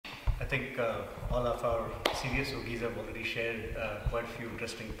think all of our serious yogis have already shared quite a few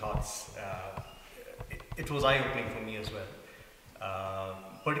interesting thoughts. It was eye-opening for me as well.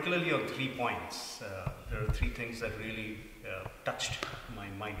 Particularly on 3 points. There are 3 things that really touched my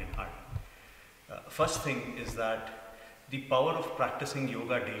mind and heart. First thing is that the power of practicing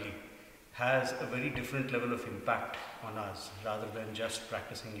yoga daily has a very different level of impact on us rather than just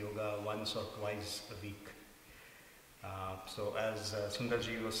practicing yoga once or twice a week. So as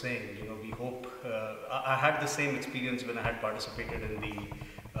Sundarji was saying, we hope, I had the same experience when I had participated in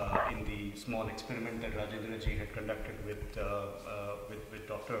the small experiment that Rajendra ji had conducted with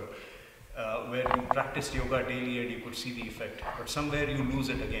Doctor, where you practiced yoga daily and you could see the effect, but somewhere you lose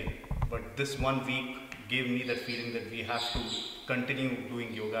it again. But this 1 week gave me that feeling that we have to continue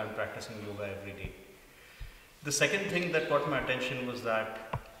doing yoga and practicing yoga every day. The second thing that caught my attention was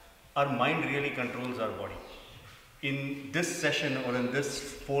that our mind really controls our body. In this session, or in this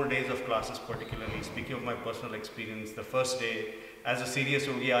 4 days of classes particularly, speaking of my personal experience, the first day, as a serious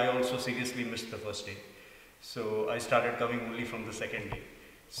yogi, I also seriously missed the first day. So I started coming only from the second day.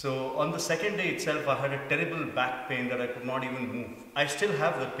 So on the second day itself, I had a terrible back pain that I could not even move. I still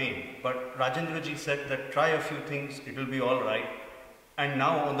have the pain, but Rajendra ji said that try a few things, it will be all right. And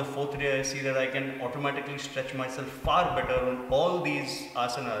now on the 4th day, I see that I can automatically stretch myself far better on all these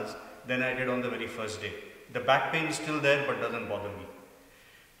asanas than I did on the very first day. The back pain is still there, but doesn't bother me.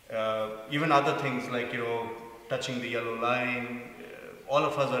 Even other things like, touching the yellow line, all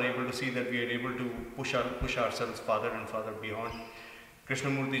of us are able to see that we are able to push ourselves farther and farther beyond. Krishna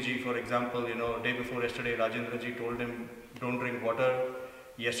Murthy ji, for example, day before yesterday, Rajendra ji told him, don't drink water.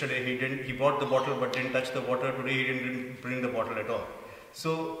 Yesterday he brought the bottle but didn't touch the water. Today he didn't bring the bottle at all.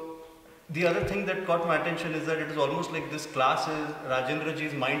 So the other thing that caught my attention is that it is almost like this class is Rajendra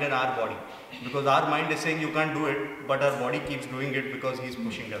ji's mind and our body. Because our mind is saying you can't do it, but our body keeps doing it because he's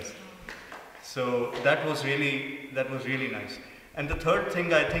pushing us. So that was really nice. And the third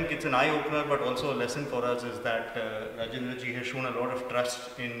thing, I think it's an eye-opener but also a lesson for us, is that Rajendra ji has shown a lot of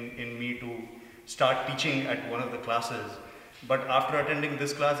trust in me to start teaching at one of the classes. But after attending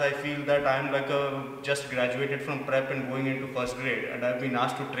this class, I feel that I'm like just graduated from prep and going into first grade, and I've been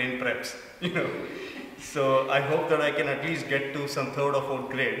asked to train preps, So I hope that I can at least get to some 3rd or 4th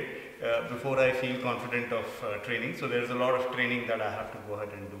grade before I feel confident of training. So there's a lot of training that I have to go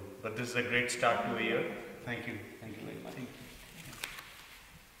ahead and do. But this is a great start to a year. Thank you. Thank you very much. Thank you.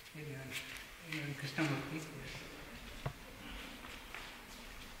 Krishna Murthy.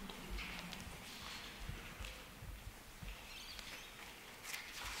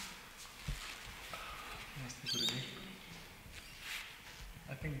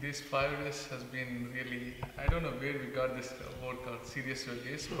 I think these 5 days has been really, I don't know where we got this word called serious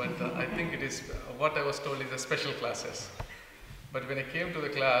yogis, but I think it is, what I was told is a special classes. But when I came to the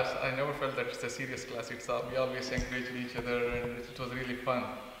class, I never felt that it's a serious class. We always encouraged each other, and it was really fun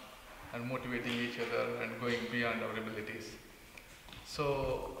and motivating each other and going beyond our abilities.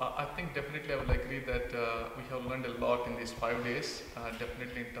 So I think definitely I will agree that we have learned a lot in these 5 days,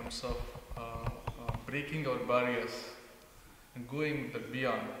 definitely in terms of breaking our barriers and going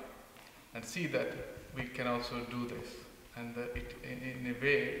beyond, and see that we can also do this. And in a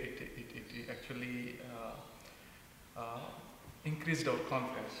way, it actually increased our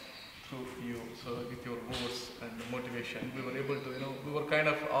confidence through you. So with your words and the motivation, we were able to, we were kind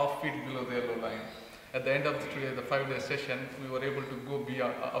of off feet below the yellow line. At the end of the 5-day session, we were able to go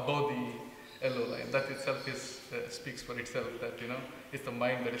beyond, above the yellow line. That itself speaks for itself, that it's the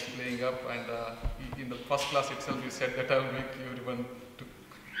mind that is playing up. And in the first class itself, you said that I will make you everyone to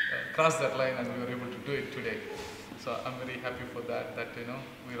cross that line, and we were able to do it today. So I'm very happy for that. That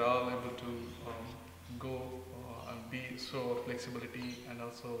we're all able to go and show our flexibility, and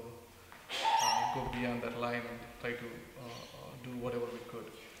also go beyond that line and try to do whatever we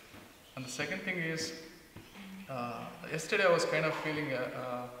could. And the second thing is, yesterday I was kind of feeling,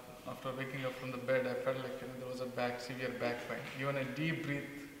 after waking up from the bed, I felt like there was a severe back pain. Even a deep breath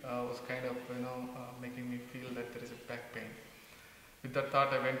was kind of making me feel that there is a back pain. With that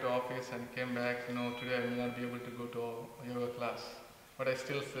thought, I went to office and came back. Today I will not be able to go to a yoga class, but I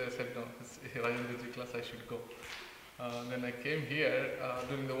still said no, it's Rajendra class, I should go. Then I came here.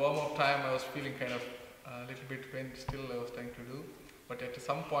 During the warm-up time, I was feeling kind of a little bit pain. Still, I was trying to do. But at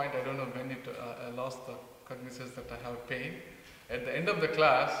some point, I don't know when I lost the cognizance that I have pain. At the end of the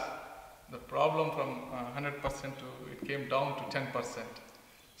class, the problem from 100% it came down to 10%.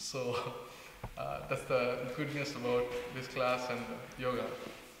 So that's the good news about this class and yoga.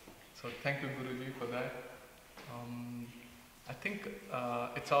 So thank you, Guruji, for that. I think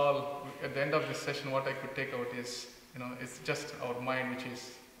it's all, at the end of this session, what I could take out is, it's just our mind which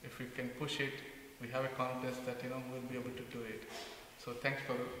is If we can push it, we have a confidence that we'll be able to do it. So thanks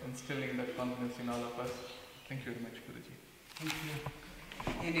for instilling that confidence in all of us. Thank you very much, Guruji. Thank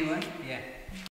you. Anyone? Yeah.